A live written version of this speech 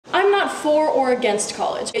not for or against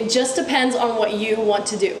college. It just depends on what you want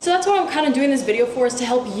to do. So that's what I'm kind of doing this video for, is to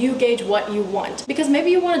help you gauge what you want. Because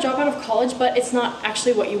maybe you want to drop out of college, but it's not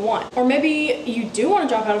actually what you want. Or maybe you do want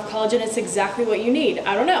to drop out of college and it's exactly what you need.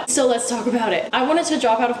 I don't know. So let's talk about it. I wanted to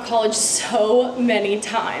drop out of college so many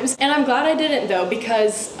times, and I'm glad I didn't though,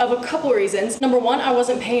 because of a couple reasons. Number one, I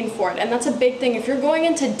wasn't paying for it, and that's a big thing. If you're going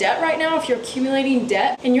into debt right now, if you're accumulating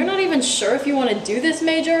debt and you're not even sure if you want to do this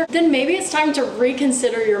major, then maybe it's time to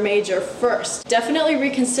reconsider your major first. Definitely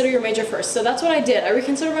reconsider your major first. So that's what I did. I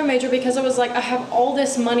reconsidered my major because I was like, I have all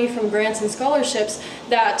this money from grants and scholarships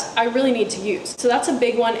that I really need to use. So that's a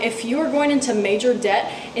big one. If you are going into major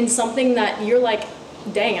debt in something that you're like,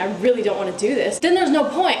 dang, I really don't want to do this, then there's no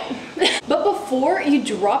point. But before you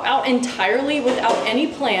drop out entirely without any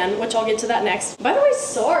plan, which I'll get to that next. By the way,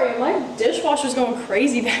 sorry, my dishwasher's going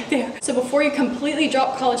crazy back there. So before you completely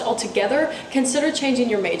drop college altogether, consider changing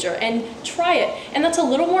your major and try it. And that's a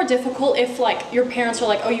little more difficult if like your parents are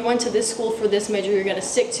like, oh, you went to this school for this major, you're gonna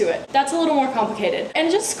stick to it. That's a little more complicated. And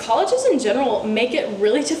just colleges in general make it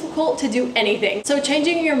really difficult to do anything. So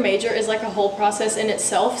changing your major is like a whole process in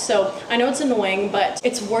itself. So I know it's annoying, but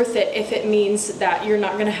it's worth it if it means that you're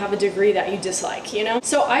not gonna have a degree that you dislike, you know?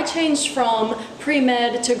 So I changed from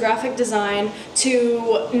pre-med to graphic design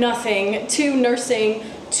to nothing to nursing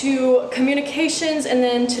to communications and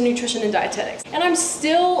then to nutrition and dietetics. And I'm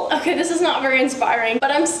still, okay, this is not very inspiring, but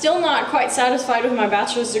I'm still not quite satisfied with my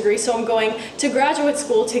bachelor's degree, so I'm going to graduate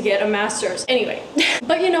school to get a master's. Anyway,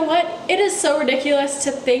 but you know what? It is so ridiculous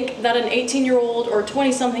to think that an 18-year-old or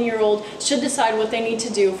 20-something-year-old should decide what they need to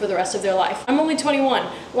do for the rest of their life. I'm only 21.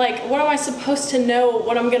 Like, what am I supposed to know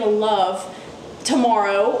what I'm gonna love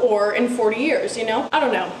tomorrow or in 40 years, you know? I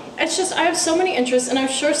don't know. It's just, I have so many interests, and I'm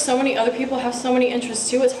sure so many other people have so many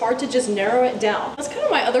interests too. It's hard to just narrow it down. That's kind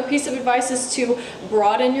of my other piece of advice, is to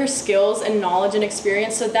broaden your skills and knowledge and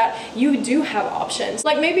experience so that you do have options.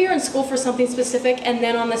 Like maybe you're in school for something specific, and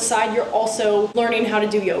then on the side you're also learning how to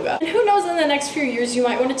do yoga. And who knows, in the next few years you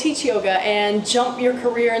might want to teach yoga and jump your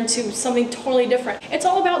career into something totally different. It's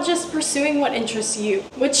all about just pursuing what interests you,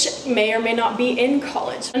 which may or may not be in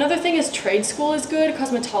college. Another thing is trade school is good,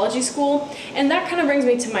 cosmetology school, and that kind of brings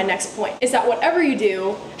me to my next point, is that whatever you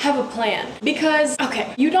do, have a plan. Because,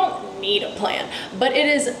 okay, you don't need a plan, but it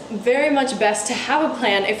is very much best to have a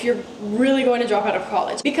plan if you're really going to drop out of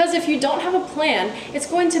college. Because if you don't have a plan, it's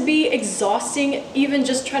going to be exhausting even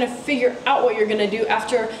just trying to figure out what you're going to do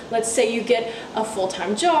after, let's say you get a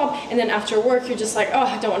full-time job, and then after work you're just like, oh,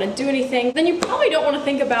 I don't want to do anything. Then you probably don't want to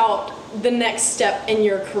think about the next step in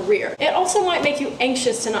your career. It also might make you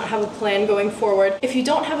anxious to not have a plan going forward. If you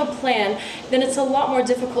don't have a plan, then it's a lot more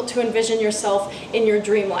difficult to envision yourself in your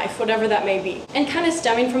dream life, whatever that may be. And kind of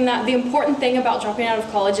stemming from that, the important thing about dropping out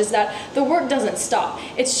of college is that the work doesn't stop.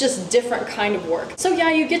 It's just different kind of work. So yeah,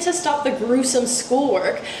 you get to stop the gruesome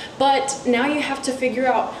schoolwork, but now you have to figure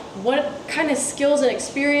out what kind of skills and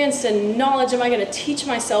experience and knowledge am I going to teach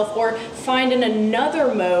myself or find in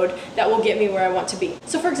another mode that will get me where I want to be.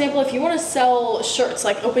 So for example, if you want to sell shirts,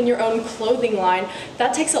 like open your own clothing line,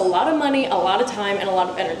 that takes a lot of money, a lot of time, and a lot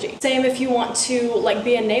of energy. Same if you want to like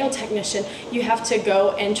be a nail technician, you have to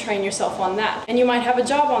go and train yourself on that. And you might have a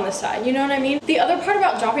job on the side, you know what I mean? The other part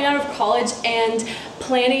about dropping out of college and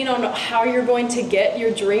planning on how you're going to get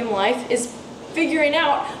your dream life is figuring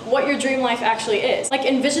out what your dream life actually is. Like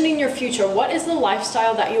envisioning your future. What is the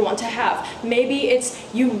lifestyle that you want to have? Maybe it's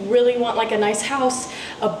you really want like a nice house,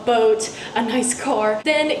 a boat, a nice car.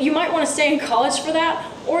 Then you might want to stay in college for that,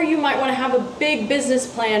 or you might want to have a big business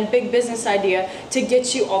plan, big business idea to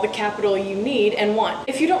get you all the capital you need and want.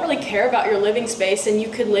 If you don't really care about your living space and you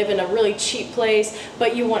could live in a really cheap place,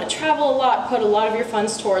 but you want to travel a lot, put a lot of your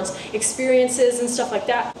funds towards experiences and stuff like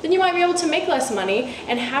that, then you might be able to make less money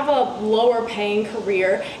and have a lower paying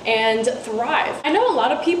career and thrive. I know a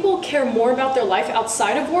lot of people care more about their life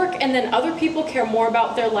outside of work, and then other people care more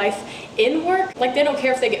about their life in work. Like they don't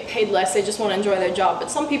care if they get paid less, they just want to enjoy their job.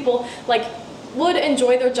 But some people like would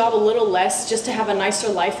enjoy their job a little less just to have a nicer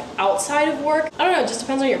life outside of work. I don't know, it just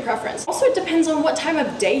depends on your preference. Also, it depends on what time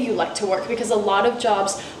of day you like to work, because a lot of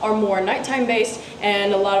jobs are more nighttime based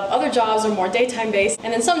and a lot of other jobs are more daytime based,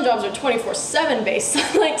 and then some jobs are 24/7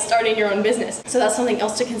 based, like starting your own business. So that's something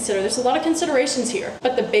else to consider. There's a lot of considerations here,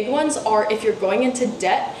 but the big ones are if you're going into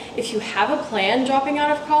debt, if you have a plan dropping out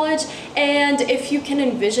of college, and if you can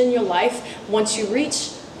envision your life once you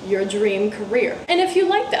reach your dream career. And if you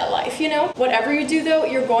like that life, you know, whatever you do though,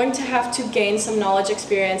 you're going to have to gain some knowledge,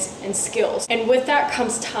 experience, and skills. And with that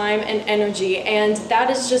comes time and energy. And that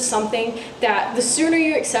is just something that the sooner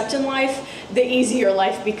you accept in life, the easier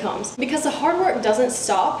life becomes. Because the hard work doesn't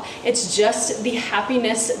stop. It's just the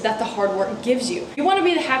happiness that the hard work gives you. You want to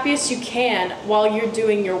be the happiest you can while you're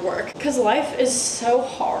doing your work. Because life is so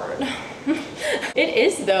hard. It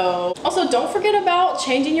is though. Also, don't forget about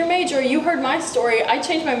changing your major. You heard my story. I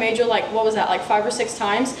changed my major like, what was that, like 5 or 6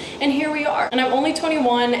 times, and here we are. And I'm only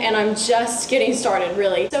 21 and I'm just getting started,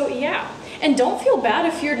 really. So yeah. And don't feel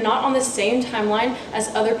bad if you're not on the same timeline as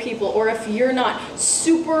other people, or if you're not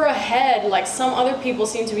super ahead like some other people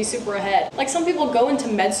seem to be super ahead. Like some people go into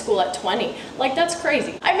med school at 20. Like that's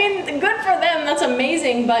crazy. I mean, good for them, that's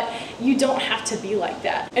amazing, but you don't have to be like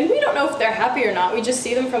that. And we don't know if they're happy or not. We just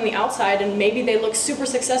see them from the outside and maybe they look super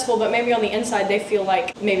successful, but maybe on the inside they feel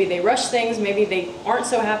like maybe they rush things, maybe they aren't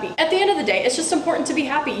so happy. At the end of the day, it's just important to be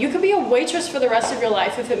happy. You could be a waitress for the rest of your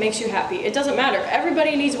life if it makes you happy. It doesn't matter.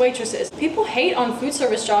 Everybody needs waitresses. People hate on food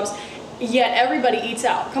service jobs, yet everybody eats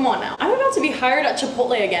out. Come on now. I'm about to be hired at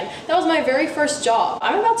Chipotle again. That was my very first job.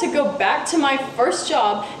 I'm about to go back to my first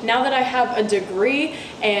job now that I have a degree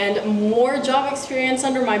and more job experience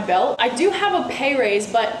under my belt. I do have a pay raise,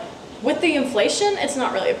 but with the inflation, it's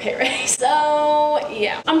not really a pay raise. So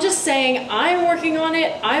yeah, I'm just saying I'm working on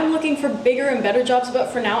it. I'm looking for bigger and better jobs,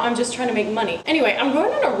 but for now I'm just trying to make money. Anyway, I'm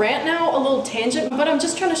going on a rant now, a little tangent, but I'm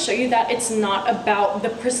just trying to show you that it's not about the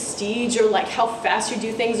prestige or like how fast you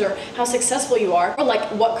do things or how successful you are or like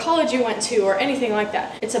what college you went to or anything like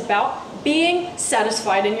that. It's about being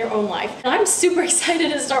satisfied in your own life. And I'm super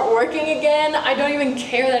excited to start working again. I don't even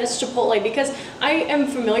care that it's Chipotle because I am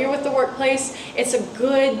familiar with the workplace. It's a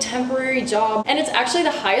good temporary job and it's actually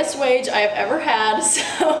the highest wage I have ever had.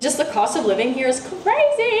 So just the cost of living here is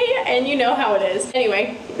crazy and you know how it is.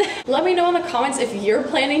 Anyway, let me know in the comments if you're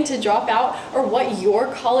planning to drop out or what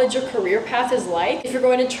your college or career path is like. If you're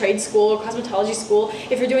going to trade school or cosmetology school,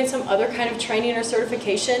 if you're doing some other kind of training or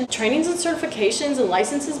certification. Trainings and certifications and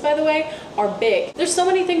licenses, by the way, are big. There's so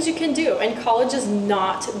many things you can do and college is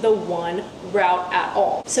not the one route at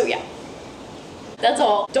all. So yeah. That's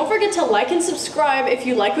all. Don't forget to like and subscribe if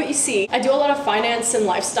you like what you see. I do a lot of finance and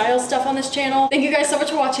lifestyle stuff on this channel. Thank you guys so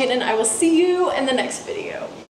much for watching and I will see you in the next video.